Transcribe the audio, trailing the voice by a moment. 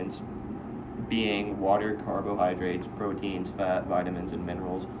being water, carbohydrates, proteins, fat, vitamins, and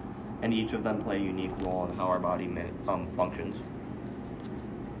minerals, and each of them play a unique role in how our body functions.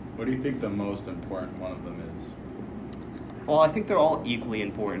 What do you think the most important one of them is? Well, I think they're all equally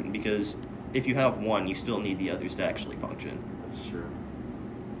important because if you have one, you still need the others to actually function. That's true.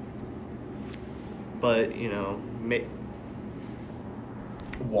 But,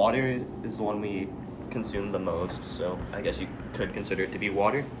 water is the one we consume the most, so I guess you could consider it to be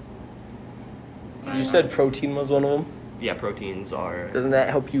water. You said protein was one of them? Yeah, proteins are... Doesn't that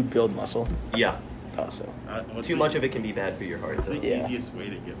help you build muscle? Yeah. Also. Too much of it can be bad for your heart, What's though. the easiest way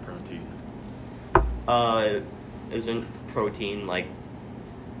to get protein? Isn't protein,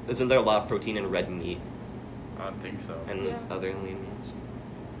 isn't there a lot of protein in red meat? I don't think so. And other lean meats?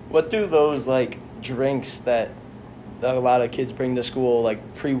 What do those, drinks that a lot of kids bring to school,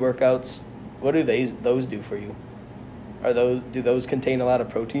 pre-workouts, what do those do for you? Do those contain a lot of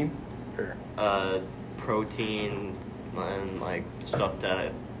protein? Or? Protein and, stuff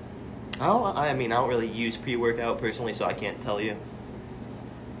that... I don't really use pre-workout personally, so I can't tell you.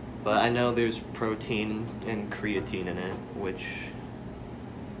 But I know there's protein and creatine in it, which...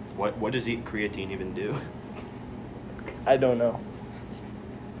 What does creatine even do? I don't know.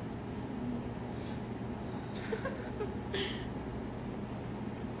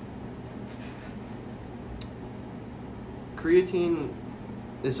 Creatine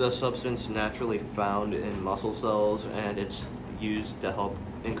is a substance naturally found in muscle cells, and it's used to help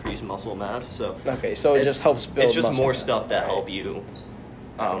increase muscle mass. So okay, so it just helps build. It's just muscle more mass. stuff that help you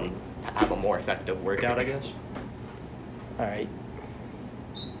have a more effective workout, I guess. All right.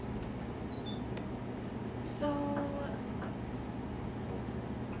 So,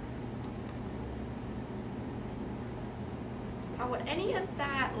 how would any of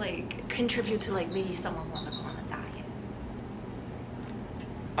that contribute to maybe someone want to go on a diet?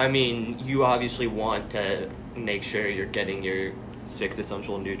 I mean, you obviously want to make sure you're getting your 6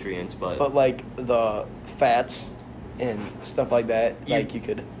 essential nutrients, but the fats and stuff like that,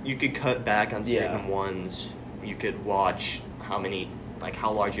 you could cut back on certain ones. You could watch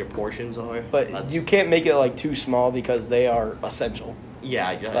how large your portions are. But you can't make it too small because they are essential.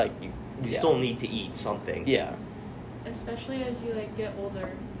 Yeah, you still need to eat something. Yeah. Especially as you get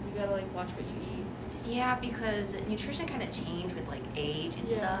older, you gotta watch what you eat. Yeah, because nutrition kind of change with age and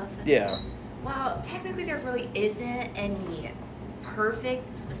stuff. Yeah. Well, technically there really isn't any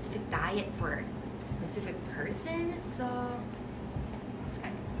perfect specific diet for a specific person, so it's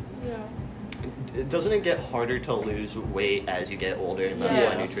kind of... Doesn't it get harder to lose weight as you get older? And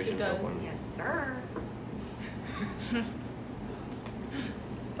that's why nutrition is so important. Yes, sir.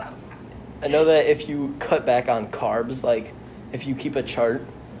 I know that if you cut back on carbs, if you keep a chart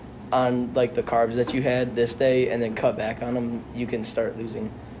on the carbs that you had this day and then cut back on them, you can start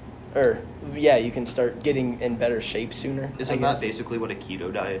losing, you can start getting in better shape sooner. Isn't that basically what a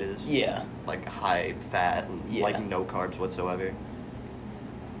keto diet is? Yeah. High fat, no carbs whatsoever.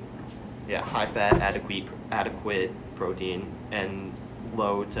 Yeah, high fat, adequate protein, and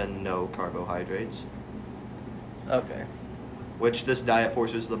low to no carbohydrates. Okay. Which this diet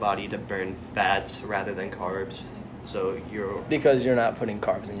forces the body to burn fats rather than carbs. So because you're not putting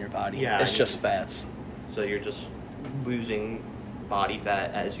carbs in your body. Yeah, it's just fats. So you're just losing body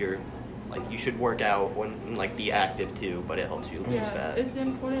fat as you're you should work out and be active too, but it helps you lose fat. It's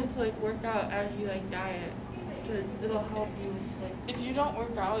important to work out as you diet because it'll help you. If you don't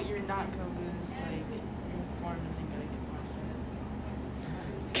work out, you're not gonna lose your form isn't gonna get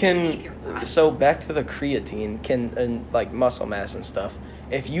more fit. So back to the creatine, and muscle mass and stuff.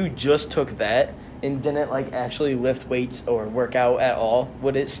 If you just took that and didn't actually lift weights or work out at all,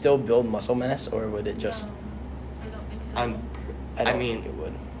 would it still build muscle mass, or would it just? No, I don't think so. I don't think it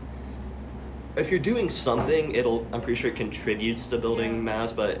would. If you're doing something, I'm pretty sure it contributes to building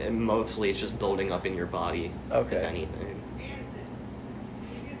mass, but mostly it's just building up in your body. Okay. If anything.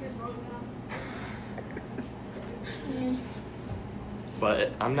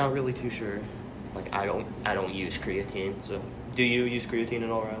 But I'm not really too sure. I don't use creatine. So, do you use creatine at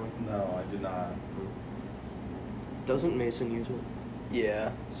all, Riley? No, I do not. Doesn't Mason use it?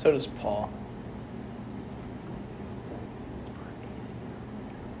 Yeah. So does Paul.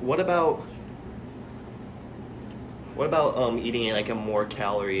 What about eating a more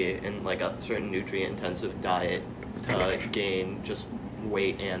calorie and a certain nutrient intensive diet to gain just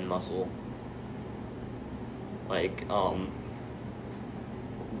weight and muscle?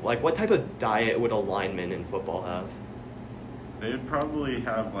 What type of diet would a lineman in football have? They'd probably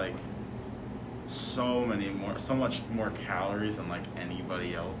have so much more calories than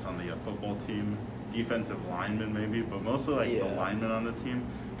anybody else on the football team. Defensive linemen maybe, but mostly the linemen on the team,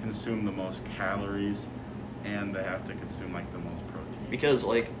 consume the most calories, and they have to consume like the most protein. Because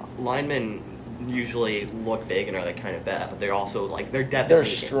like linemen usually look big and are like kind of bad, but they're also like they're definitely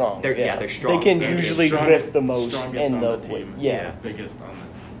strong. They're strong. They can They're usually strongest- lift the most strongest in on the team. yeah. Biggest on the team.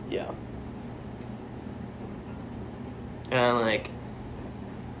 Yeah. And like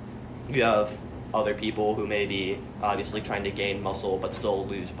you have other people who may be obviously trying to gain muscle but still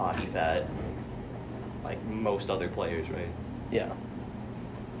lose body fat, like most other players, right? Yeah.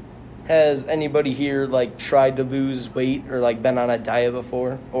 Has anybody here like tried to lose weight or like been on a diet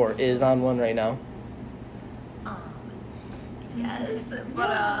before or is on one right now? Yes,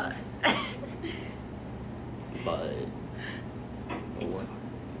 but But it's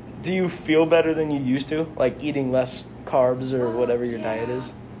Do you feel better than you used to? Like eating less carbs or whatever your diet yeah.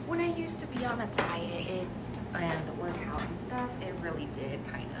 is? When I used to be on a diet and work out and stuff, it really did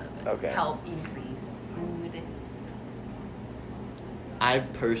kind of Okay. help increase mood. I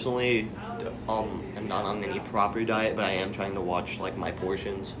personally am not on any proper diet, but I am trying to watch like my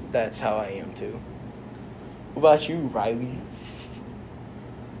portions. That's how I am too. What about you, Riley?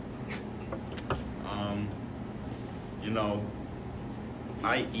 You know,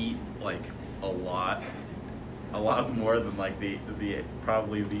 I eat like a lot more than like the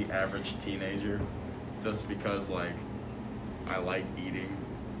probably the average teenager, just because like I like eating.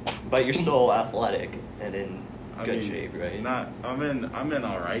 But you're still athletic and in I good mean, shape, right? I'm in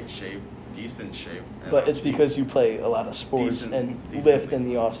all right shape, decent shape. and But I'm it's because you play a lot of sports and lift in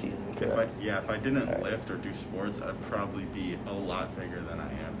the off season, correct? if I didn't Alright. lift or do sports, I'd probably be a lot bigger than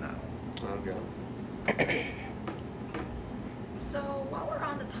I am now. Okay. So while we're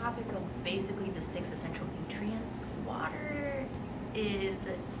on the topic of basically the 6 essential nutrients, water is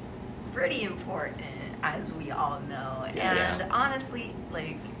pretty important, as we all know. Yeah. And honestly,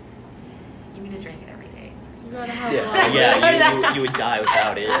 like, you need to drink it every day. You gotta have Yeah. a lot of Yeah, you would die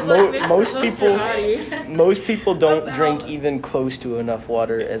without it. Most Most people- your body. Most people don't About- drink even close to enough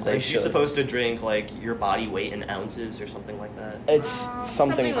water as they Aren't you should. supposed to drink like your body weight in ounces or something like that? It's something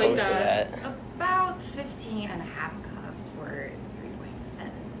Something like close to that. that. About 15 and a half cups or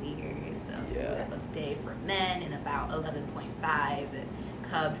 3.7 liters Yeah. of day for men, and about 11.5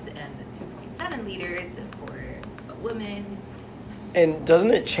 cups and 2.7 liters for a woman. And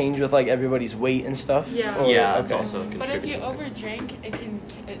doesn't it change with like everybody's weight and stuff? Yeah. Or- Yeah, it's okay. also a But if you contributing factor. overdrink, it can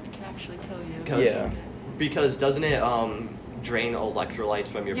actually kill you. 'Cause- Yeah. Because doesn't it drain electrolytes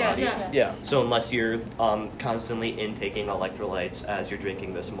from your Yeah, body? yeah. Yeah. So unless you're constantly intaking electrolytes as you're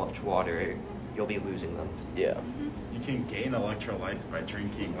drinking this much water, you'll be losing them. Yeah. You can gain electrolytes by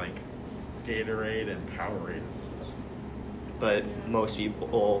drinking like Gatorade and Powerade and stuff. But most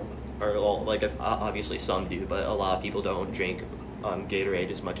people, or well, like obviously some do, but a lot of people don't drink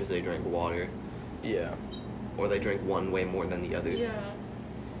Gatorade as much as they drink water, Yeah. or they drink one way more than the other. Yeah.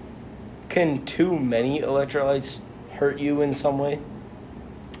 Can too many electrolytes hurt you in some way?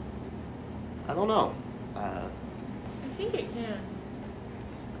 I don't know. I think it can.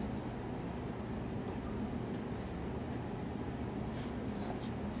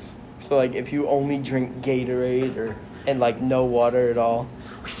 So like if you only drink Gatorade or and like no water at all,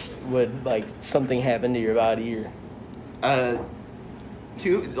 would like something happen to your body or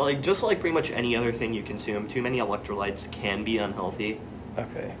Just like pretty much any other thing you consume, too many electrolytes can be unhealthy.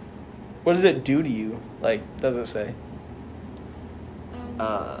 okay. What does it do to you? Like, does it say?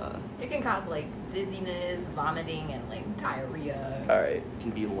 It can cause like dizziness, vomiting, and like diarrhea. Alright.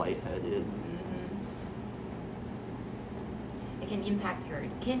 Can be lightheaded. It can impact your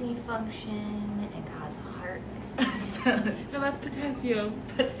kidney function and cause heart. So that's potassium.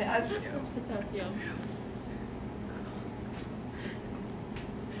 Potassium. That's potassium.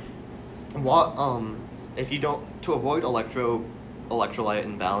 What if you don't to avoid electrolyte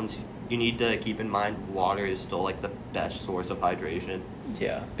imbalance, you need to keep in mind water is still like the best source of hydration.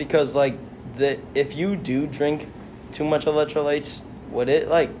 Yeah. Because like if you do drink too much electrolytes, would it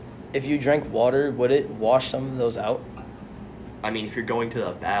like if you drank water, would it wash some of those out? I mean, if you're going to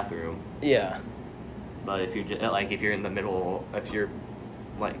the bathroom, Yeah. but if you're if you're in the middle, if you're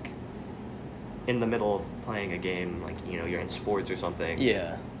like in the middle of playing a game, like you're in sports or something,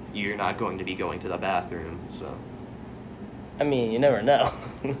 Yeah. you're not going to be going to the bathroom. So I mean, you never know.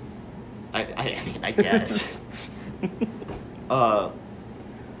 I mean, I guess.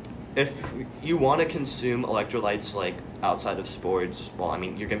 If you want to consume electrolytes like outside of sports, well, I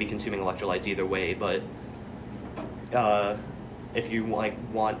mean, you're gonna be consuming electrolytes either way. But if you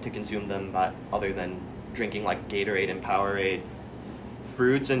want to consume them, other than drinking like Gatorade and Powerade,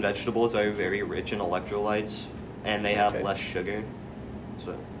 fruits and vegetables are very rich in electrolytes, and they have Okay. less sugar.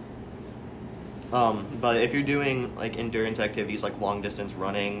 So But if you're doing like endurance activities like long distance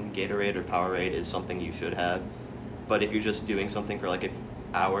running, Gatorade or Powerade is something you should have. But if you're just doing something for like an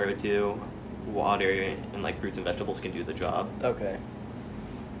hour or two, water and like fruits and vegetables can do the job. Okay.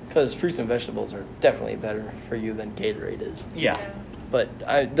 Because fruits and vegetables are definitely better for you than Gatorade is. Yeah. But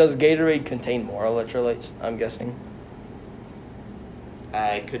does Gatorade contain more electrolytes, I'm guessing?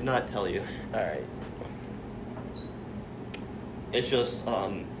 I could not tell you. All right. It's just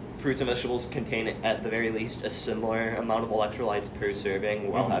fruits and vegetables contain at the very least a similar amount of electrolytes per serving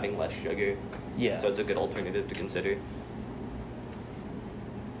while Mhm. having less sugar. Yeah. So it's a good alternative to consider.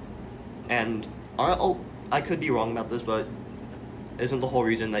 And I could be wrong about this, but isn't the whole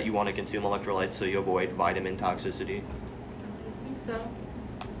reason that you want to consume electrolytes so you avoid vitamin toxicity? I think so.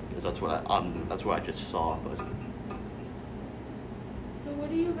 Because that's what I just saw. But So what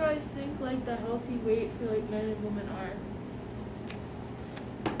do you guys think like the healthy weight for like men and women are?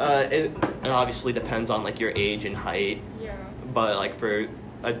 it obviously depends on like your age and height. Yeah. But like for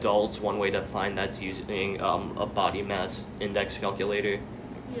adults, one way to find that's using a body mass index calculator.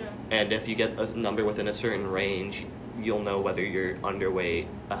 Yeah. And if you get a number within a certain range, you'll know whether you're underweight,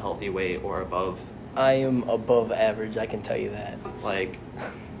 a healthy weight, or above. I am above average, I can tell you that. Like,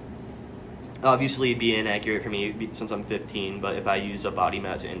 obviously it'd be inaccurate for me since I'm 15, but if I use a body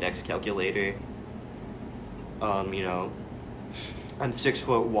mass index calculator, you know, I'm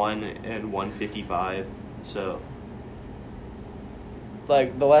 6'1" and 155, so.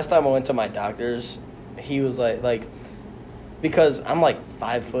 Like, the last time I went to my doctor's, he was like, because I'm like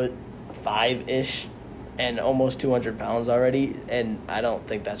 5'5" and almost 200 pounds already, and I don't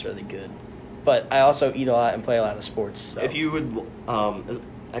think that's really good. But I also eat a lot and play a lot of sports. So. If you would,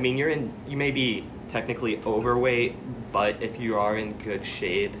 I mean, you may be technically overweight, but if you are in good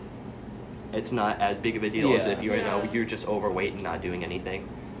shape, it's not as big of a deal as Yeah. if Yeah. you're just overweight and not doing anything.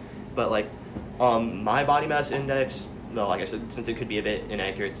 But like, my body mass index, though, like I said, since it could be a bit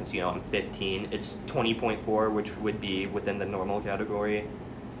inaccurate since, I'm 15, it's 20.4, which would be within the normal category.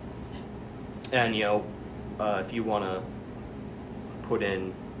 And, if you want to put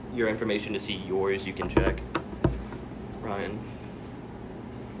in your information to see yours, you can check. Ryan.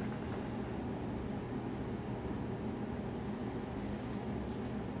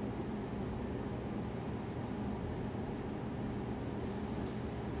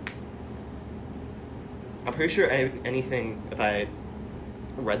 I'm pretty sure anything, if I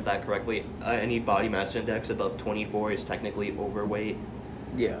read that correctly, any body mass index above 24 is technically overweight,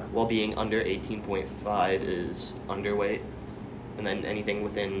 Yeah. while being under 18.5 is underweight, and then anything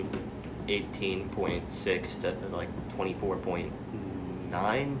within 18.6 to like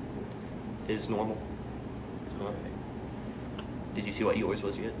 24.9 is normal. So, did you see what yours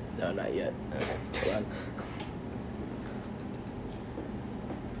was yet? No, not yet. Hold on.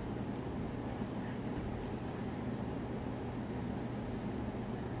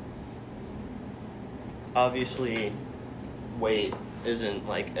 Obviously, weight isn't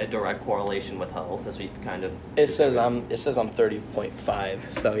like a direct correlation with health, as we've kind of. It says I'm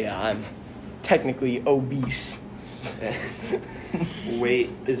 30.5, so yeah, I'm technically obese. Weight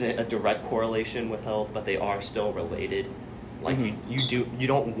isn't a direct correlation with health, but they are still related. Like Mhm. you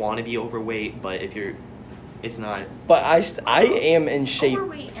don't want to be overweight, but it's not. But I am in shape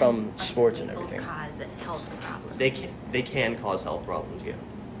Overweight from and sports and both everything. cause health problems. They can cause health problems. Yeah.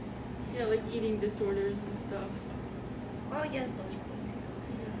 Yeah, like eating disorders and stuff. Well, yes, those really too.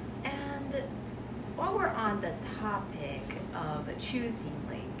 And while we're on the topic of choosing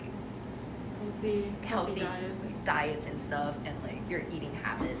Healthy healthy diets. and stuff, and like your eating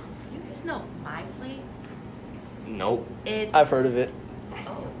habits, do you guys know My Plate? Nope. I've heard of it.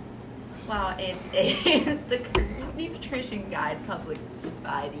 Oh, well, it's the current nutrition guide published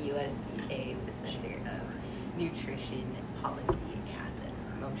by the USDA's Center of Nutrition Policy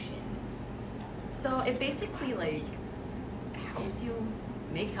and Promotion. So it basically helps you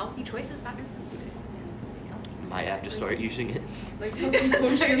make healthy choices about your food and stay healthy. Might have to start using it. Like healthy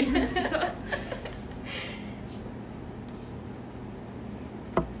portions and stuff.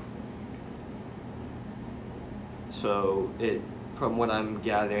 So from what I'm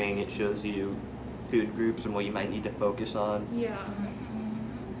gathering, it shows you food groups and what you might need to focus on, Yeah.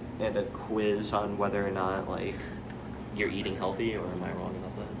 and a quiz on whether or not you're eating healthy, or am I wrong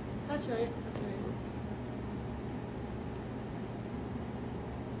about that? That's right. That's right.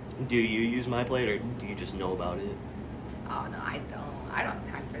 Do you use My Plate, or do you just know about it? Oh no, I don't. I don't have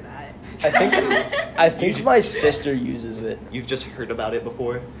time for that. I think my sister uses it. You've just heard about it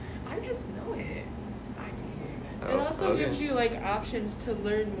before? I just know it. I do. It also okay. gives you options to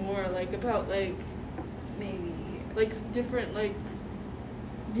learn more about Maybe. different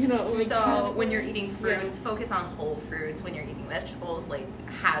You know, like So when you're eating yeah. fruits, focus on whole fruits. When you're eating vegetables, like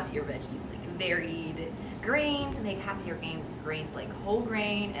have your veggies like varied. Grains, make half of your grains like whole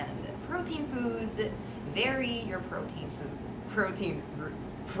grain, and protein foods, vary your protein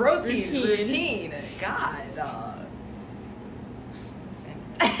routine. God,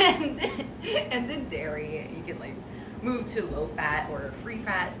 and then dairy, you can like move to low fat or free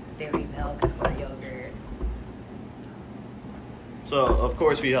fat dairy milk or yogurt. So, of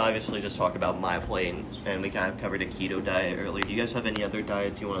course, we obviously just talked about MyPlane, and we kind of covered a keto diet earlier. Do you guys have any other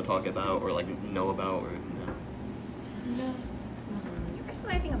diets you want to talk about or, like, know about? Or no? No. You guys know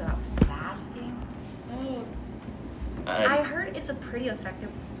anything about fasting? Oh. I heard it's a pretty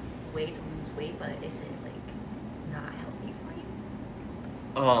effective way to lose weight, but is it like not healthy for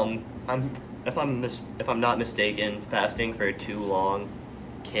you? If I'm not mistaken, fasting for too long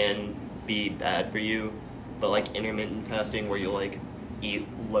can be bad for you. But like intermittent fasting, where you like eat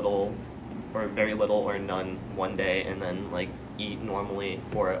little or very little or none one day, and then like eat normally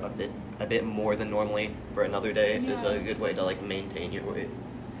or a bit more than normally for another day, is a good way to like maintain your weight.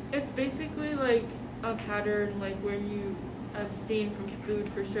 It's basically like a pattern, like where you abstain from food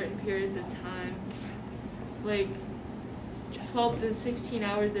for certain periods of time, like 12 to 16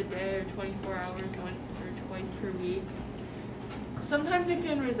 hours a day or 24 hours once or twice per week. Sometimes it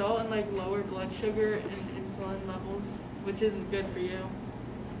can result in like lower blood sugar and insulin levels, which isn't good for you.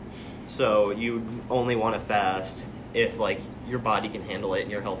 So you only want to fast if like your body can handle it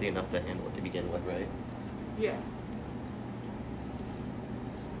and you're healthy enough to handle it to begin with, right? Yeah.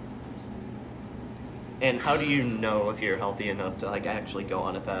 And how do you know if you're healthy enough to like actually go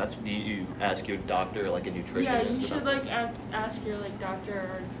on a fast? Do you ask your doctor, like a nutritionist? Yeah, you should about like ask your like doctor,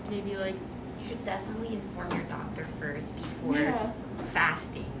 or maybe like You should definitely inform your doctor first before Yeah.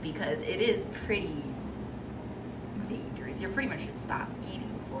 fasting, because it is pretty dangerous. You're pretty much just stop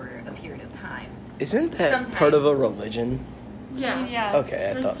eating for a period of time. Isn't that part of a Sometimes. religion? yeah. Yes. Okay,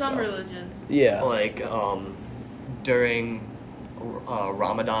 I For thought some so. religions. Yeah. like during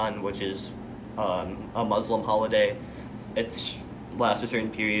Ramadan, which is a Muslim holiday, it's lasts a certain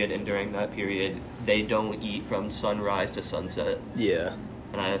period, and during that period they don't eat from sunrise to sunset. Yeah.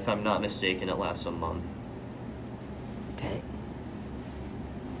 And if I'm not mistaken, it lasts a month. Dang.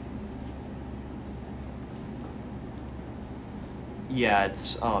 Yeah,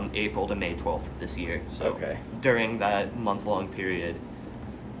 it's April to May 12th this year. So Okay. during that month-long period,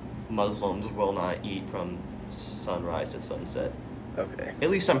 Muslims will not eat from sunrise to sunset. Okay. At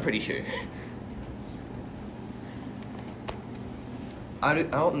least I'm pretty sure. I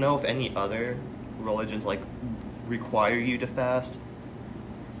don't know if any other religions like require you to fast.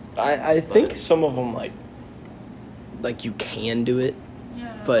 I think some of them like you can do it.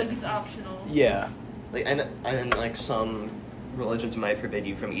 Yeah. But- like it's optional. Yeah. Like and like some religions might forbid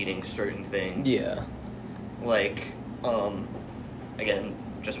you from eating certain things. Yeah. Like again,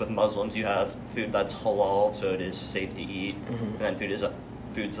 just with Muslims, you have food that's halal, so it is safe to eat, Mhm. and then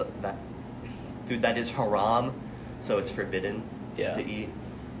food that is haram, so it's forbidden Yeah. to eat.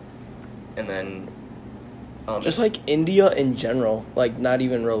 And then Just like India in general, like not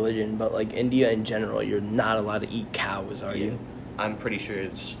even religion, but like India in general, you're not allowed to eat cows, are you? I'm pretty sure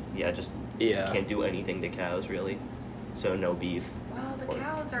it's just Yeah. can't do anything to cows really, so no beef. Well, the Or-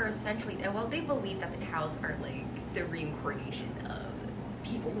 cows are essentially, well, they believe that the cows are like the reincarnation of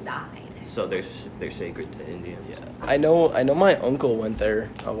people who died. So they're sacred to India. Yeah. I know my uncle went there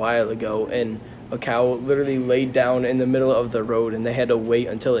a while ago, and a cow literally laid down in the middle of the road, and they had to wait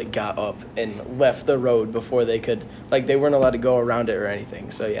until it got up and left the road before they could, like, they weren't allowed to go around it or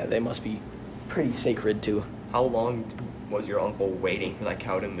anything. So yeah, they must be pretty sacred too. How long was your uncle waiting for that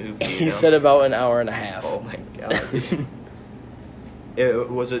cow to move? Do you He know? said about an hour and a half. Oh my god.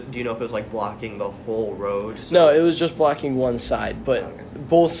 Do you know if it was like blocking the whole road? No, it was just blocking one side, but Okay.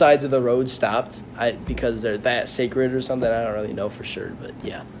 both sides of the road stopped because they're that sacred or something. I don't really know for sure, but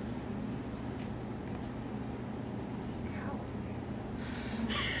yeah.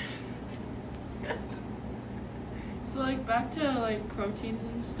 So like back to like proteins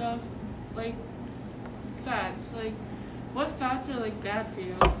and stuff, like fats. Like what fats are like bad for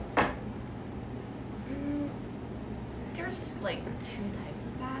you? There's like two types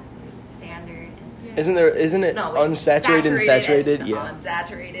of fats, like standard and Yeah. Isn't it no, wait, unsaturated and saturated? and Yeah.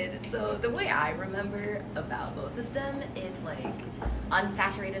 unsaturated. So the way I remember about both of them is like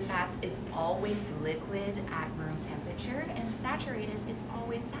unsaturated fats, it's always liquid at room temperature, and saturated is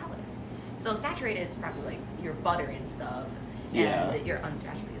always solid. So saturated is probably like your butter and stuff, Yeah. and your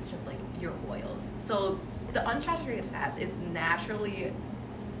unsaturated is just like your oils. So the unsaturated fats, it's naturally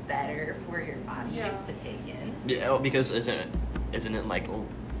better for your body Yeah. to take in. Yeah, well, because isn't it like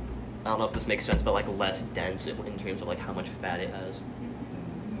I don't know if this makes sense, but like less dense in terms of like how much fat it has.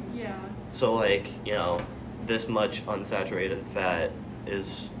 Yeah. So like, you know, this much unsaturated fat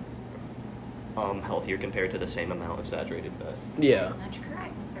is healthier compared to the same amount of saturated fat. Yeah. That's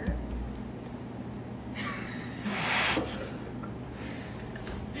correct, sir.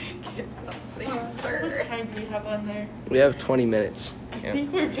 How much time do we have on there? We have 20 minutes. I Yeah.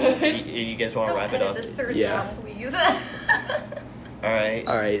 think we're good. You guys want to wrap it up? The sirs Yeah. out, please. All right.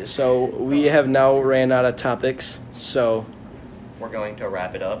 All right, so we have now ran out of topics, so We're going to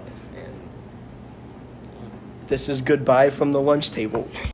wrap it up. And this is goodbye from the lunch table.